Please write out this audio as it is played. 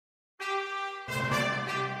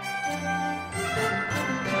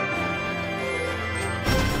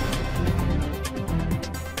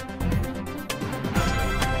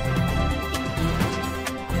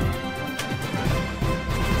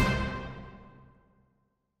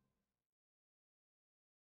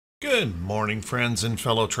Good morning, friends and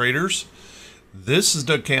fellow traders. This is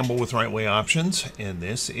Doug Campbell with Right Way Options, and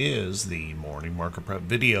this is the morning market prep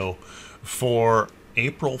video for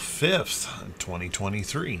April 5th,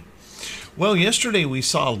 2023. Well, yesterday we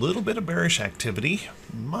saw a little bit of bearish activity.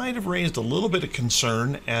 Might have raised a little bit of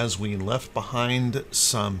concern as we left behind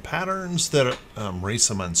some patterns that raised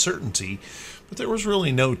some uncertainty, but there was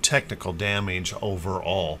really no technical damage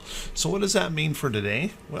overall. So what does that mean for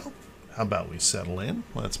today? Well, how about we settle in?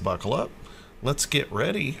 Let's buckle up. Let's get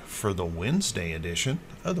ready for the Wednesday edition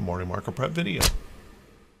of the Morning Market Prep video.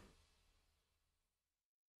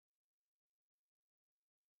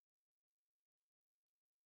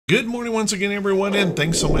 Good morning once again, everyone, and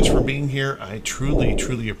thanks so much for being here. I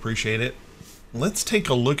truly appreciate it. Let's take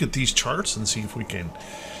a look at these charts and see if we can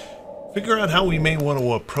figure out how we may want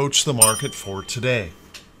to approach the market for today.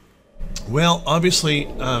 Well, obviously,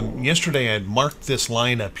 yesterday I had marked this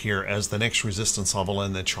line up here as the next resistance level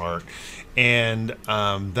in the chart, and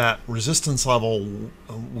that resistance level,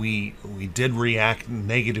 we did react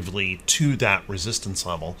negatively to that resistance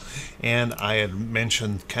level, and I had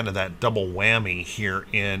mentioned kind of that double whammy here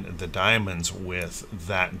in the diamonds with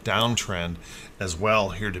that downtrend as well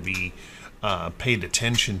here to be paid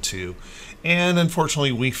attention to. And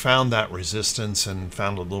unfortunately we found that resistance and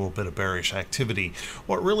found a little bit of bearish activity.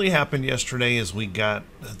 What really happened yesterday is we got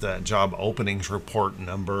that job openings report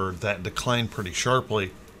number that declined pretty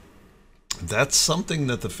sharply. That's something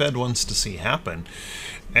that the Fed wants to see happen,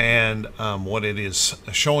 and what it is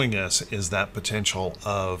showing us is that potential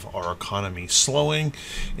of our economy slowing.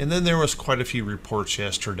 And then there was quite a few reports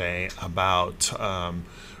yesterday about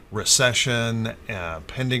recession,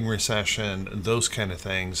 pending recession, those kind of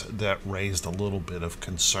things that raised a little bit of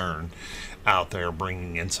concern out there,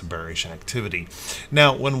 bringing in some bearish activity.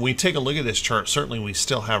 Now, when we take a look at this chart, certainly we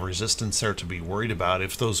still have resistance there to be worried about.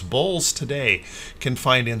 If those bulls today can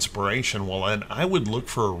find inspiration, well, then I would look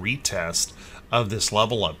for a retest of this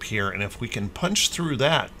level up here, and if we can punch through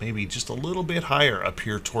that, maybe just a little bit higher up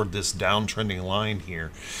here toward this downtrending line here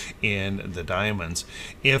in the diamonds.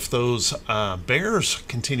 If those bears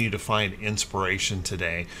continue to find inspiration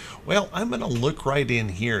today, well, I'm going to look right in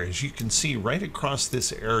here. As you can see, right across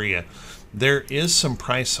this area, there is some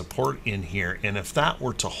price support in here, and if that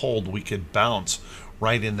were to hold, we could bounce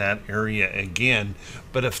right in that area again.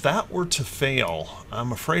 But if that were to fail,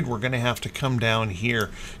 I'm afraid we're going to have to come down here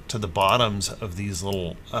to the bottoms of these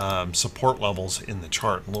little support levels in the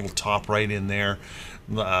chart. A little top right in there,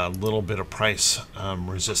 a little bit of price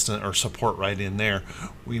resistance or support right in there.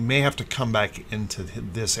 We may have to come back into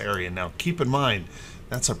this area. Now keep in mind,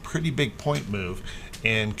 that's a pretty big point move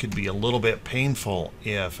and could be a little bit painful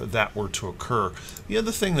if that were to occur. The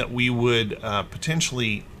other thing that we would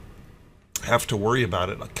potentially have to worry about,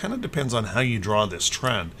 it kind of depends on how you draw this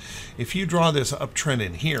trend. If you draw this uptrend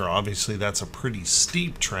in here, obviously that's a pretty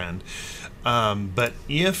steep trend, but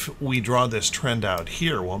if we draw this trend out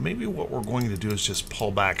here, well, maybe what we're going to do is just pull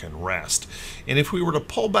back and rest. And if we were to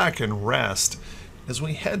pull back and rest as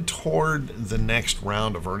we head toward the next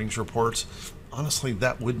round of earnings reports, honestly,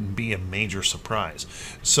 that wouldn't be a major surprise.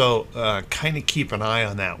 So kind of keep an eye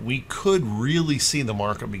on that. We could really see the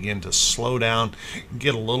market begin to slow down,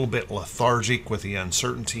 get a little bit lethargic with the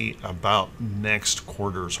uncertainty about next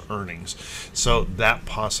quarter's earnings. So that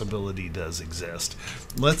possibility does exist.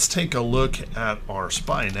 Let's take a look at our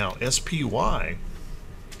SPY. Now, SPY,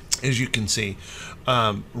 as you can see,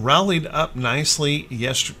 rallied up nicely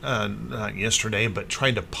not yesterday, but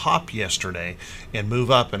tried to pop yesterday and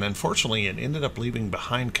move up, and unfortunately it ended up leaving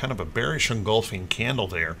behind kind of a bearish engulfing candle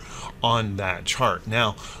there on that chart.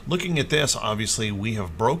 Now, looking at this, obviously we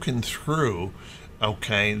have broken through,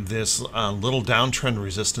 okay, this little downtrend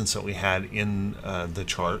resistance that we had in the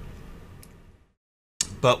chart,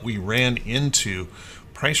 but we ran into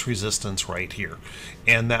price resistance right here,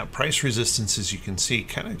 and that price resistance, as you can see,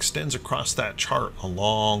 kind of extends across that chart a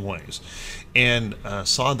long ways, and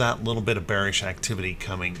saw that little bit of bearish activity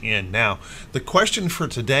coming in. Now the question for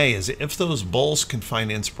today is, if those bulls can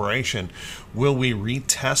find inspiration, will we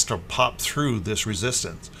retest or pop through this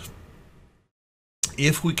resistance?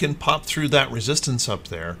 If we can pop through that resistance up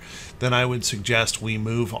there, then I would suggest we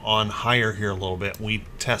move on higher here a little bit. We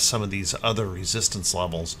test some of these other resistance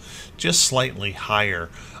levels just slightly higher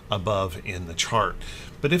above in the chart.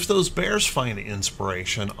 But if those bears find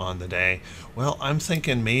inspiration on the day, well, I'm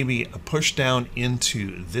thinking maybe a push down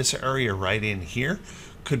into this area right in here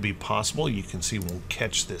could be possible. You can see we'll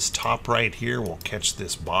catch this top right here, we'll catch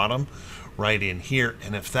this bottom right in here,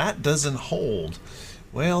 and if that doesn't hold,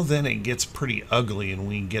 well, then it gets pretty ugly and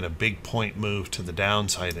we get a big point move to the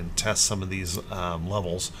downside and test some of these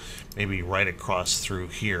levels, maybe right across through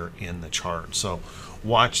here in the chart. So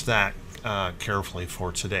watch that carefully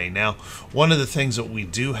for today. Now, one of the things that we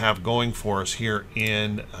do have going for us here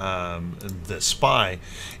in the SPY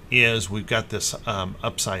is we've got this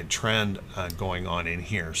upside trend going on in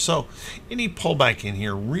here. So any pullback in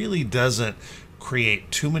here really doesn't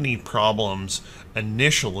create too many problems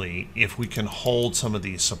initially if we can hold some of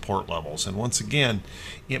these support levels. And once again,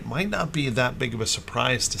 it might not be that big of a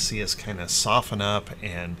surprise to see us kind of soften up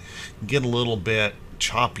and get a little bit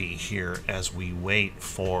choppy here as we wait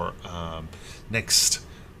for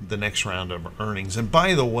the next round of earnings. And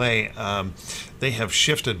by the way, they have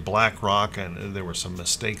shifted BlackRock, and there were some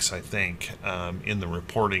mistakes, I think, in the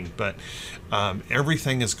reporting, but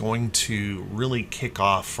everything is going to really kick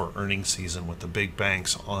off for earnings season with the big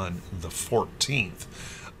banks on the 14th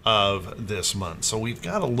of this month. So we've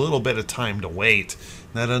got a little bit of time to wait.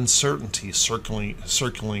 That uncertainty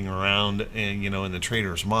circling around, and in the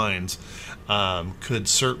traders' minds, could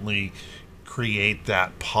certainly create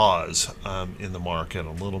that pause in the market.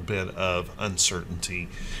 A little bit of uncertainty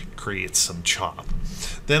creates some chop.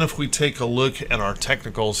 Then if we take a look at our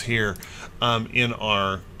technicals here in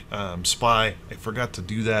our SPY, I forgot to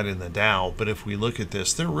do that in the Dow, but if we look at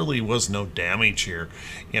this, there really was no damage here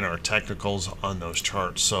in our technicals on those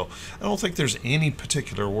charts. So I don't think there's any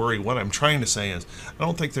particular worry. What I'm trying to say is I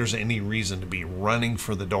don't think there's any reason to be running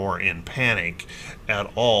for the door in panic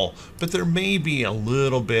at all, but there may be a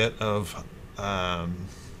little bit of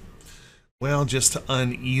well, just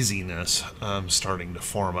uneasiness starting to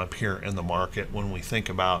form up here in the market when we think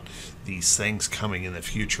about these things coming in the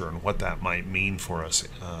future and what that might mean for us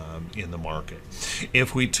in the market.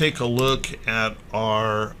 If we take a look at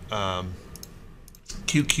our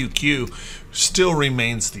QQQ, still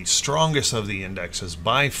remains the strongest of the indexes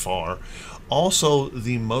by far, also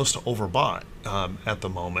the most overbought at the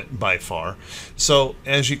moment by far. So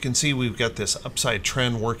as you can see, we've got this upside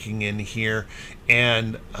trend working in here,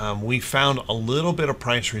 and we found a little bit of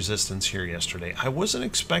price resistance here yesterday. I wasn't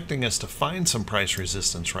expecting us to find some price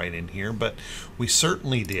resistance right in here, but we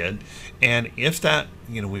certainly did. And if that,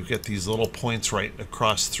 we've got these little points right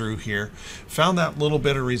across through here, found that little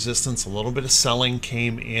bit of resistance, a little bit of selling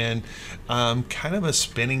came in, kind of a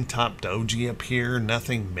spinning top doji up here,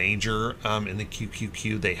 nothing major in the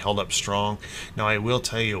QQQ. They held up strong. Now I will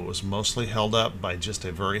tell you, it was mostly held up by just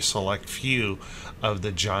a very select few of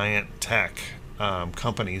the giant tech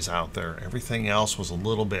companies out there. Everything else was a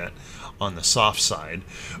little bit on the soft side.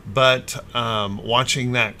 But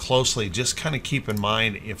watching that closely, just kind of keep in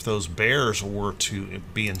mind, if those bears were to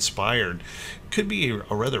be inspired, could be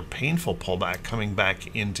a rather painful pullback coming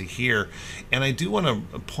back into here. And I do want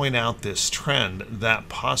to point out this trend, that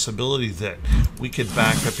possibility that we could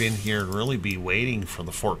back up in here and really be waiting for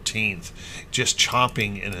the 14th, just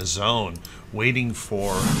chopping in a zone, waiting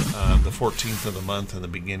for the 14th of the month and the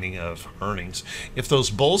beginning of earnings. If those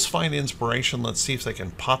bulls find inspiration, let's see if they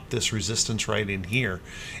can pop this resistance right in here,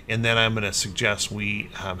 and then I'm going to suggest we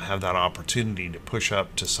have that opportunity to push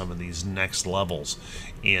up to some of these next levels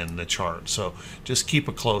in the chart. So just keep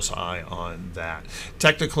a close eye on that.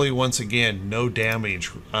 Technically, once again, no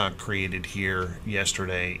damage created here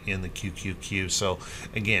yesterday in the QQQ. So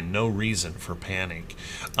again, no reason for panic.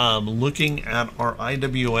 Looking at our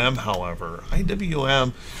IWM, however,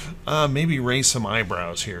 IWM maybe raised some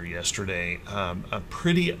eyebrows here yesterday. A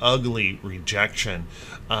pretty ugly rejection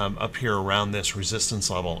up here around this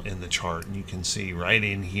resistance level in the chart. And you can see right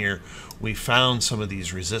in here, we found some of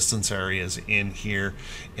these resistance areas in here,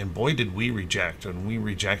 and boy did we reject, and we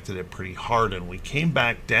rejected it pretty hard, and we came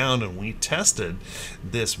back down and we tested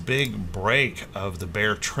this big break of the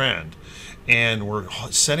bear trend, and we're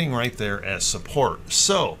setting right there as support.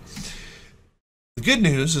 So the good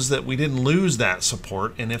news is that we didn't lose that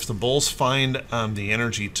support, and if the bulls find the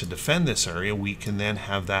energy to defend this area, we can then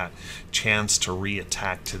have that chance to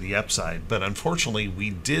re-attack to the upside. But unfortunately,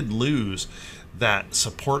 we did lose that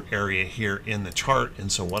support area here in the chart, and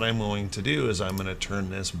so what I'm going to do is I'm going to turn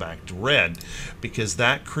this back to red, because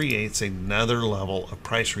that creates another level of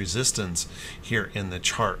price resistance here in the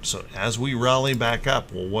chart. So as we rally back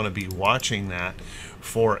up, we'll want to be watching that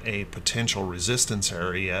for a potential resistance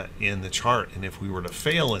area in the chart, and if we were to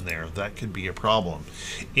fail in there, that could be a problem.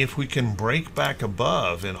 If we can break back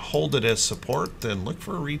above and hold it as support, then look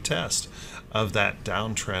for a retest of that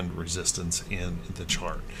downtrend resistance in the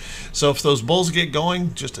chart. So if those bulls get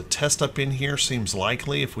going, just a test up in here seems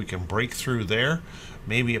likely. If we can break through there,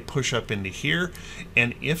 maybe a push up into here.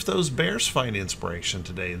 And if those bears find inspiration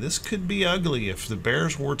today, this could be ugly. If the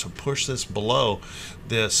bears were to push this below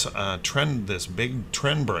this trend, this big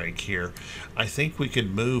trend break here, I think we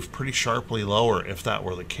could move pretty sharply lower if that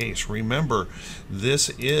were the case. Remember, this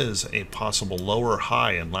is a possible lower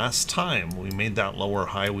high, and last time we made that lower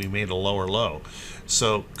high, we made a lower low.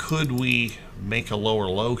 So could we make a lower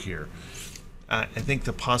low here? I think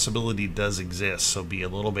the possibility does exist, so be a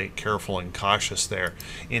little bit careful and cautious there.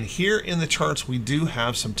 And here in the charts, we do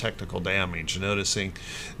have some technical damage, noticing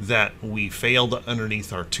that we failed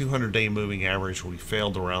underneath our 200-day moving average. We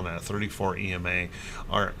failed around that 34 EMA.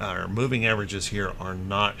 Our moving averages here are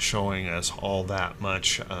not showing us all that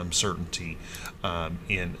much certainty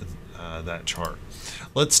in that chart.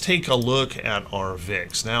 Let's take a look at our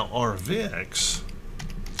VIX. Now, our VIX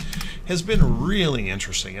has been really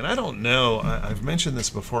interesting, and I don't know, I've mentioned this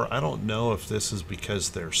before, I don't know if this is because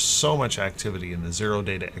there's so much activity in the zero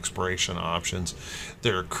day to expiration options.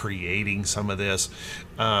 They're creating some of this.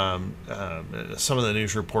 Some of the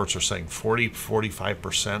news reports are saying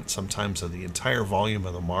 40-45% sometimes of the entire volume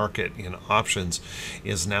of the market in options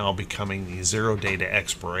is now becoming the zero day to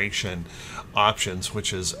expiration options,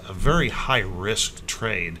 which is a very high risk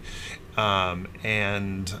trade.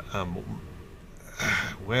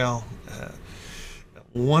 Well,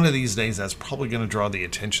 one of these days that's probably going to draw the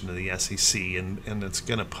attention of the SEC, and it's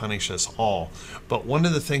going to punish us all. But one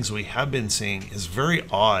of the things we have been seeing is very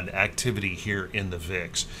odd activity here in the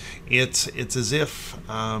VIX. It's as if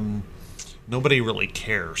nobody really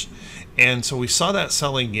cares. And so we saw that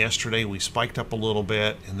selling yesterday. We spiked up a little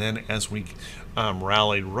bit, and then as we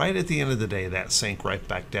rallied right at the end of the day, that sank right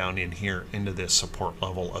back down in here into this support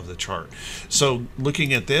level of the chart. So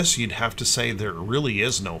looking at this, you'd have to say there really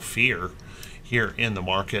is no fear here in the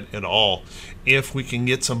market at all. If we can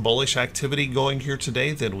get some bullish activity going here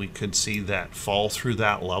today, then we could see that fall through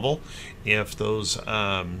that level. If those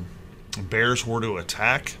bears were to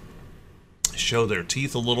attack, show their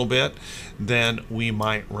teeth a little bit, then we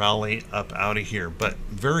might rally up out of here. But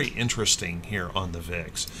very interesting here on the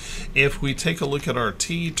VIX. If we take a look at our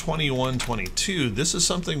T2122, this is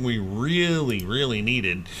something we really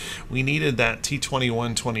needed. We needed that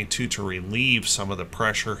T2122 to relieve some of the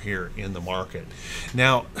pressure here in the market.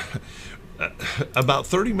 Now, about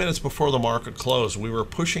 30 minutes before the market closed, we were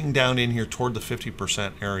pushing down in here toward the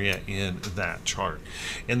 50% area in that chart.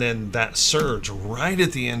 And then that surge right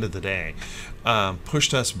at the end of the day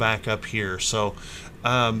pushed us back up here. So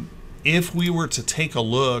if we were to take a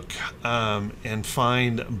look and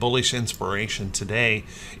find bullish inspiration today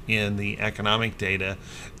in the economic data,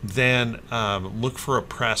 then look for a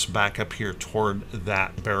press back up here toward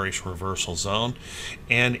that bearish reversal zone.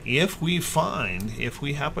 And if we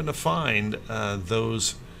happen to find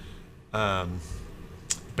those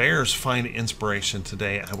bears find inspiration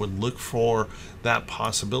today, I would look for that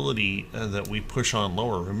possibility that we push on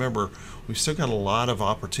lower. Remember, we've still got a lot of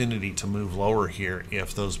opportunity to move lower here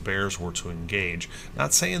if those bears were to engage.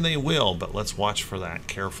 Not saying they will, but let's watch for that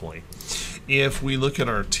carefully. If we look at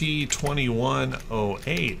our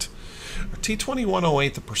T2108,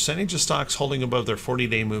 T2108, the percentage of stocks holding above their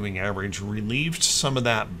 40-day moving average relieved some of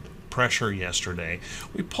that pressure yesterday.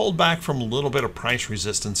 We pulled back from a little bit of price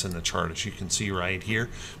resistance in the chart, as you can see right here,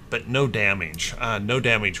 but no damage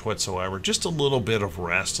whatsoever. Just a little bit of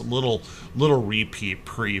rest, a little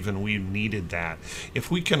reprieve, and we needed that. If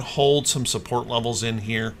we can hold some support levels in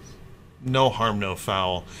here, no harm, no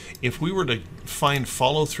foul. If we were to find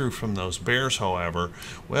follow through from those bears, however,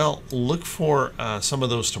 well, look for some of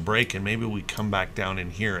those to break, and maybe we come back down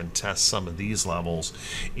in here and test some of these levels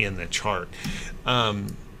in the chart.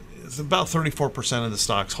 It's about 34% of the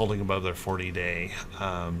stocks holding above their 40-day.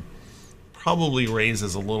 Probably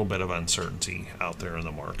raises a little bit of uncertainty out there in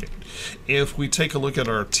the market. If we take a look at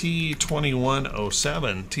our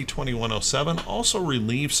T2107 also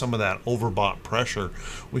relieves some of that overbought pressure.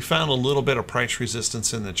 We found a little bit of price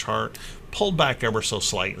resistance in the chart, pulled back ever so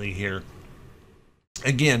slightly here.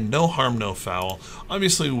 Again, no harm, no foul.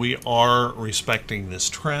 Obviously, we are respecting this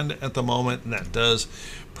trend at the moment, and that does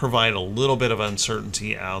provide a little bit of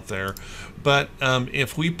uncertainty out there. But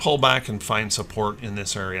if we pull back and find support in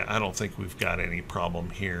this area, I don't think we've got any problem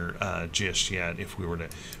here just yet. If we were to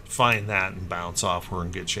find that and bounce off, we're in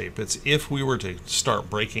good shape. It's if we were to start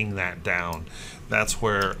breaking that down, that's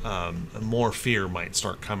where more fear might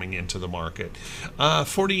start coming into the market.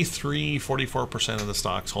 44% of the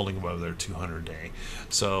stocks holding above their 200-day.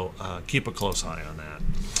 So keep a close eye on that.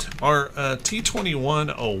 Our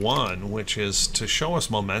T2101, which is to show us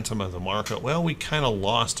momentum momentum of the market. Well, we kind of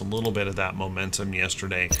lost a little bit of that momentum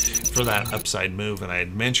yesterday for that upside move, and I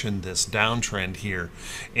had mentioned this downtrend here,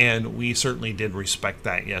 and we certainly did respect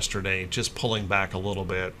that yesterday, just pulling back a little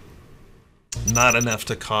bit. Not enough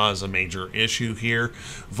to cause a major issue here.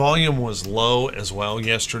 Volume was low as well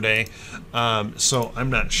yesterday, so I'm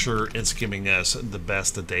not sure it's giving us the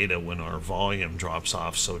best of data when our volume drops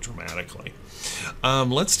off so dramatically.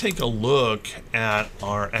 Let's take a look at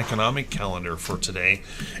our economic calendar for today.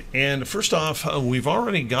 And first off, we've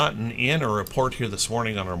already gotten in a report here this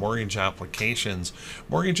morning on our mortgage applications.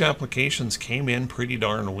 Mortgage applications came in pretty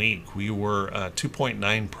darn weak. We were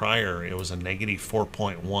 2.9 prior. It was a negative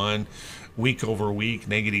 4.1. Week over week,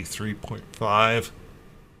 negative 3.5,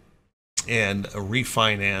 and a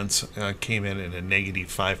refinance came in at a negative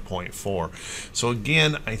 5.4. So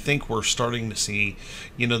again, I think we're starting to see,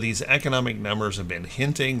 these economic numbers have been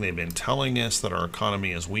hinting, they've been telling us that our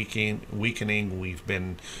economy is weakening. We've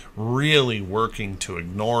been really working to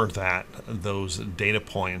ignore those data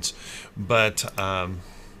points, but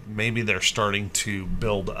maybe they're starting to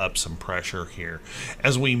build up some pressure here.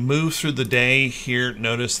 As we move through the day here,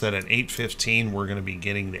 notice that at 8:15 we're going to be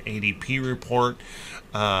getting the ADP report.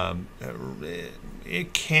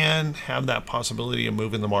 It can have that possibility of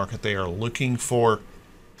moving the market. They are looking for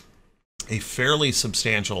a fairly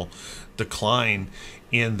substantial decline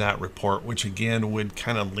in that report, which again would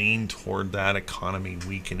kind of lean toward that economy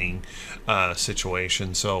weakening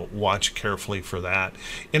situation. So watch carefully for that.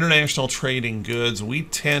 International trading goods, we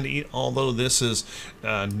tend, although this is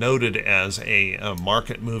noted as a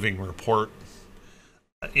market moving report,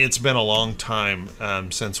 it's been a long time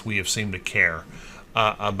since we have seemed to care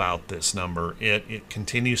about this number. It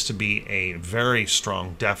continues to be a very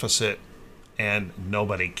strong deficit, and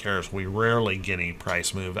nobody cares. We rarely get any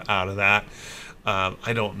price move out of that.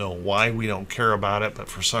 I don't know why we don't care about it, but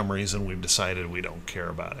for some reason we've decided we don't care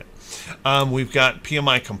about it. We've got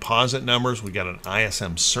PMI composite numbers. We got an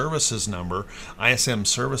ISM services number. ISM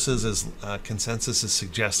services is consensus is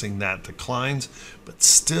suggesting that declines, but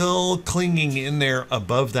still clinging in there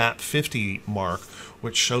above that 50 mark,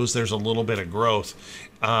 which shows there's a little bit of growth.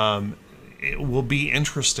 It will be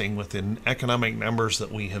interesting with the economic numbers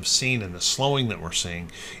that we have seen and the slowing that we're seeing.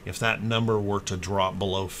 If that number were to drop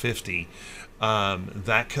below 50,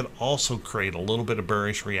 that could also create a little bit of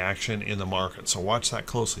bearish reaction in the market. So watch that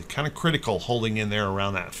closely. Kind of critical holding in there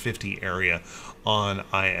around that 50 area on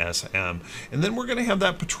ISM. And then we're going to have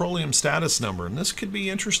that petroleum status number. And this could be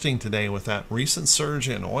interesting today with that recent surge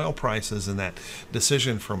in oil prices and that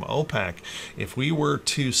decision from OPEC. If we were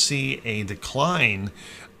to see a decline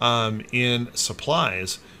in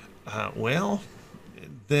supplies, well,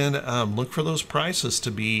 then look for those prices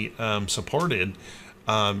to be supported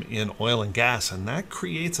in oil and gas, and that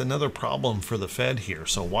creates another problem for the Fed here.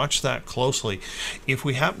 So watch that closely. If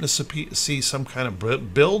we happen to see some kind of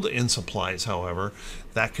build in supplies, however,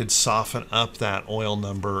 that could soften up that oil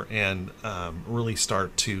number and really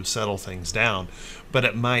start to settle things down. But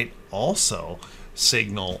it might also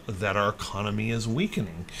signal that our economy is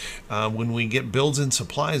weakening. When we get builds in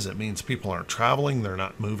supplies, it means people aren't traveling, they're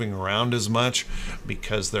not moving around as much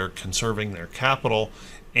because they're conserving their capital,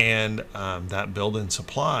 and that build in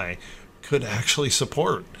supply could actually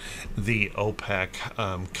support the OPEC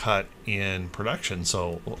cut in production.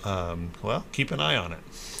 So, well, keep an eye on it.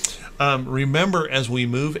 Remember, as we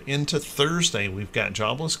move into Thursday, we've got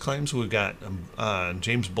jobless claims, we've got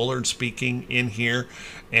James Bullard speaking in here,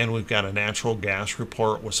 and we've got a natural gas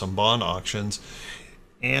report with some bond auctions.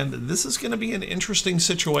 And this is going to be an interesting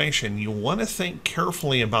situation. You want to think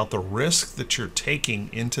carefully about the risk that you're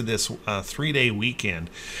taking into this 3-day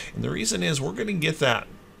weekend. And the reason is we're going to get that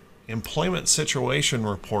employment situation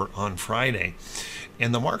report on Friday,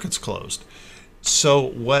 and the market's closed. So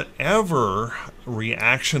whatever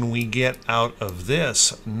reaction we get out of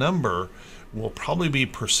this number will probably be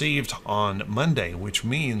perceived on Monday, which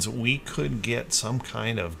means we could get some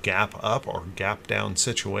kind of gap up or gap down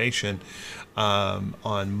situation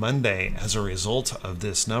on Monday as a result of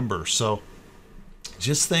this number. So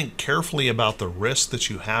just think carefully about the risk that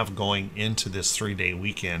you have going into this 3-day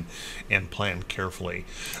weekend and plan carefully.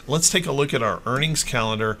 Let's take a look at our earnings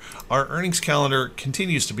calendar. Our earnings calendar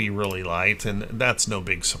continues to be really light, and that's no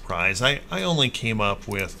big surprise. I only came up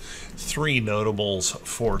with 3 notables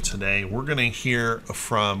for today. We're going to hear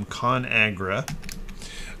from ConAgra.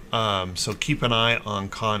 So keep an eye on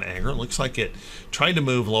ConAgra. It looks like it tried to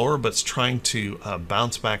move lower, but it's trying to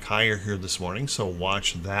bounce back higher here this morning. So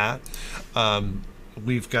watch that.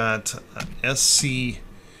 We've got SCHN.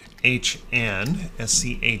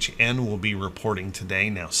 SCHN will be reporting today.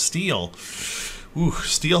 Now, steel, Ooh,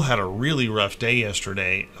 steel had a really rough day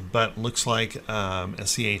yesterday, but looks like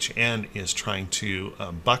SCHN is trying to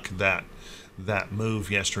buck that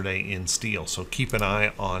move yesterday in steel. So keep an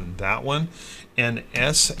eye on that one. And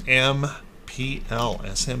SMPL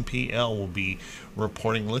will be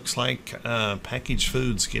reporting. Looks like packaged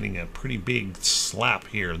foods getting a pretty big slap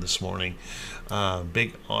here this morning.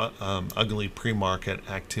 Big ugly pre-market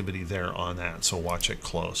activity there on that, so watch it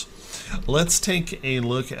close. Let's take a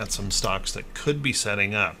look at some stocks that could be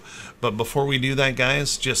setting up, but before we do that,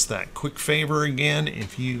 guys, just that quick favor again.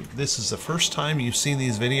 If this is the first time you've seen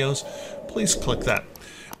these videos, please click that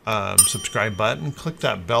subscribe button, click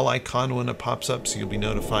that bell icon when it pops up so you'll be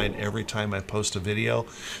notified every time I post a video.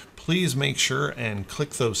 Please make sure and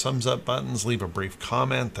click those thumbs up buttons, leave a brief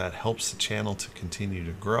comment. That helps the channel to continue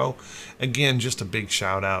to grow. Again, just a big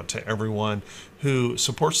shout out to everyone who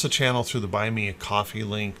supports the channel through the Buy Me a Coffee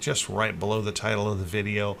link just right below the title of the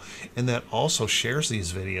video, and that also shares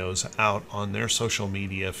these videos out on their social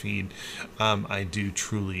media feed. I do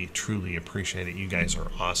truly appreciate it. You guys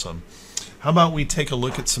are awesome. How about we take a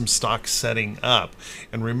look at some stocks setting up?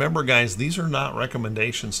 And remember, guys, these are not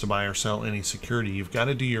recommendations to buy or sell any security. You've got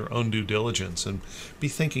to do your own due diligence and be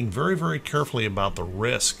thinking very carefully about the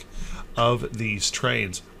risk of these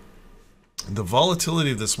trades. The volatility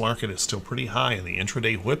of this market is still pretty high, and the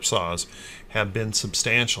intraday whipsaws have been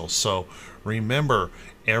substantial. So remember,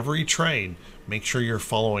 every trade, make sure you're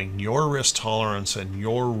following your risk tolerance and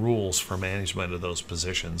your rules for management of those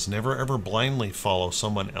positions. Never ever blindly follow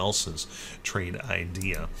someone else's trade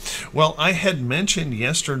idea. Well, I had mentioned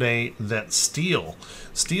yesterday that steel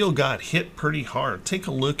got hit pretty hard. Take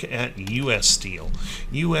a look at US Steel.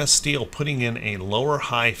 US Steel putting in a lower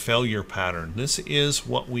high failure pattern. This is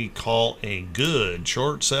what we call a good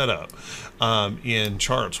short setup in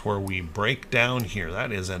charts where we break down here.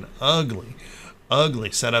 That is an ugly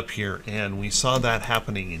setup here, and we saw that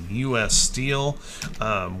happening in US Steel.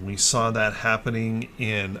 We saw that happening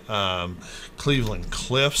in Cleveland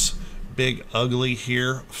Cliffs. Big ugly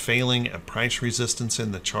here, failing at price resistance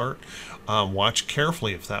in the chart. Watch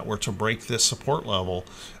carefully. If that were to break this support level,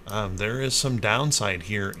 there is some downside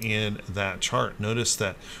here in that chart. Notice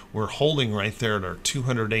that we're holding right there at our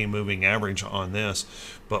 200-day moving average on this,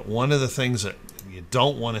 but one of the things that you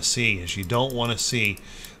don't want to see is you don't want to see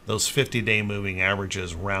those 50-day moving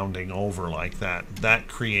averages rounding over like that. That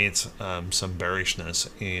creates some bearishness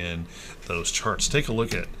in those charts. Take a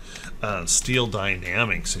look at Steel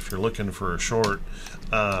Dynamics if you're looking for a short.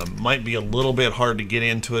 Might be a little bit hard to get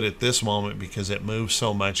into it at this moment because it moved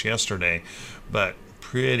so much yesterday, but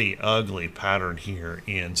pretty ugly pattern here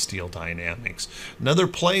in Steel Dynamics. Another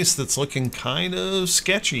place that's looking kind of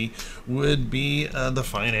sketchy would be the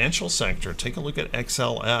financial sector. Take a look at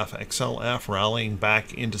XLF. XLF rallying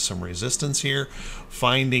back into some resistance here,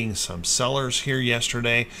 finding some sellers here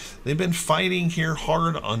yesterday. They've been fighting here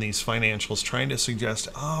hard on these financials, trying to suggest,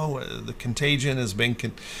 oh, the contagion has been,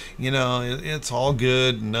 it's all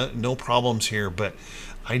good, no problems here. But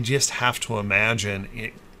I just have to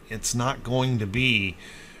imagine it's not going to be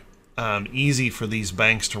easy for these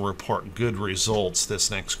banks to report good results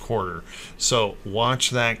this next quarter. So watch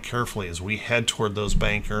that carefully as we head toward those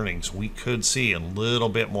bank earnings. We could see a little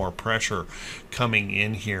bit more pressure coming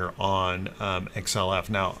in here on XLF.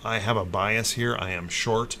 Now, I have a bias here. I am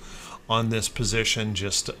short on this position,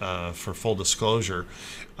 just for full disclosure.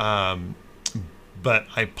 But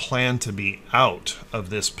I plan to be out of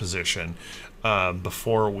this position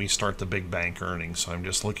before we start the big bank earnings. So I'm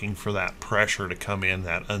just looking for that pressure to come in,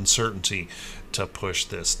 that uncertainty to push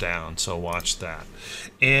this down. So watch that.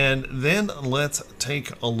 And then let's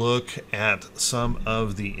take a look at some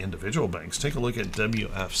of the individual banks. Take a look at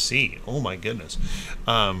WFC. Oh my goodness.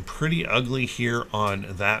 Pretty ugly here on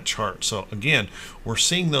that chart. So again, we're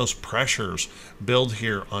seeing those pressures build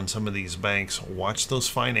here on some of these banks. Watch those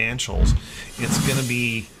financials.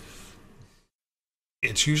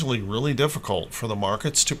 It's usually really difficult for the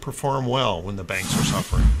markets to perform well when the banks are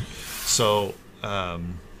suffering. So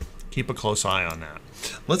keep a close eye on that.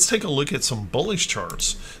 Let's take a look at some bullish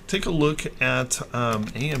charts. Take a look at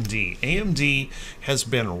AMD. AMD has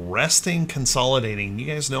been resting, consolidating. You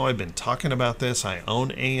guys know I've been talking about this. I own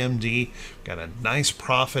AMD, got a nice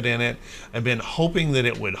profit in it. I've been hoping that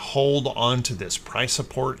it would hold on to this price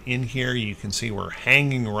support in here. You can see we're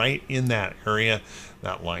hanging right in that area.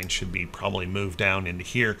 That line should be probably moved down into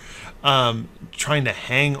here. Trying to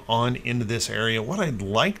hang on into this area. What I'd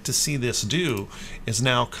like to see this do is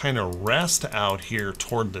now kind of rest out here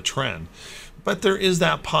toward the trend. But there is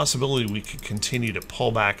that possibility we could continue to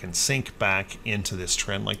pull back and sink back into this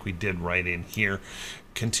trend like we did right in here.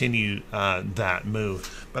 continue that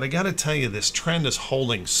move. But I got to tell you, this trend is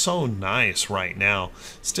holding so nice right now.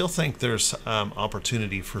 Still think there's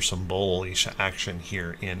opportunity for some bullish action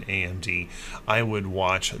here in AMD. I would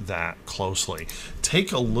watch that closely.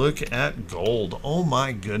 Take a look at gold. Oh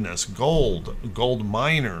my goodness, gold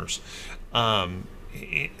miners.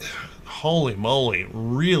 Holy moly,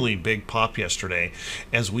 really big pop yesterday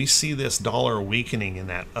as we see this dollar weakening and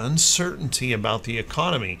that uncertainty about the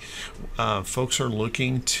economy. Folks are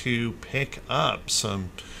looking to pick up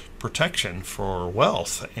some protection for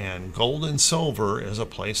wealth, and gold and silver is a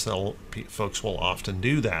place that folks will often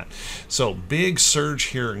do that. So big surge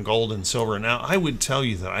here in gold and silver. Now I would tell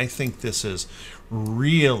you that I think this is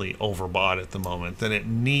really overbought at the moment, that it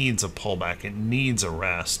needs a pullback, it needs a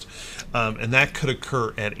rest, and that could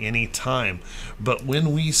occur at any time. But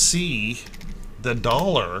when we see the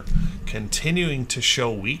dollar continuing to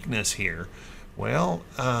show weakness here, well,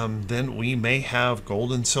 then we may have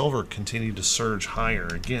gold and silver continue to surge higher.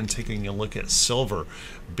 Again, taking a look at silver,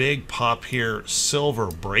 big pop here, silver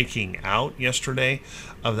breaking out yesterday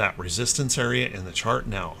of that resistance area in the chart.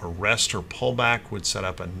 Now, a rest or pullback would set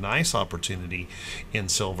up a nice opportunity in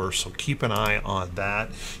silver, so keep an eye on that.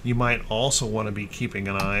 You might also want to be keeping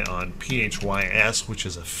an eye on PHYS, which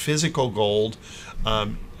is a physical gold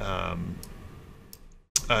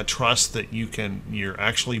trust that you're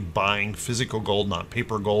actually buying physical gold, not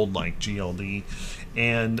paper gold like GLD,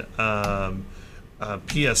 and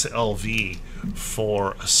PSLV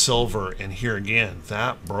for silver. And here again,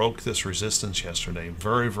 that broke this resistance yesterday.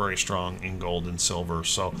 Very, very strong in gold and silver.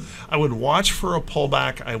 So I would watch for a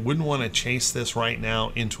pullback. I wouldn't want to chase this right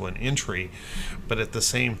now into an entry, but at the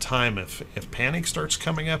same time, if panic starts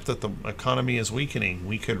coming up that the economy is weakening,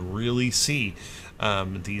 we could really see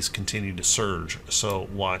these continue to surge. So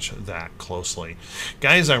watch that closely.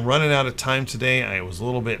 Guys, I'm running out of time today. I was a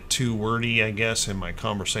little bit too wordy, I guess, in my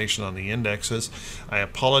conversation on the indexes. I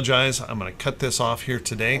apologize. I'm going to cut this off here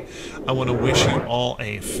today. I want to wish you all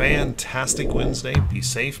a fantastic Wednesday. Be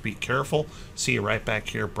safe, be careful. See you right back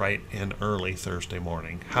here bright and early Thursday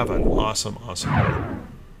morning. Have an awesome, awesome day.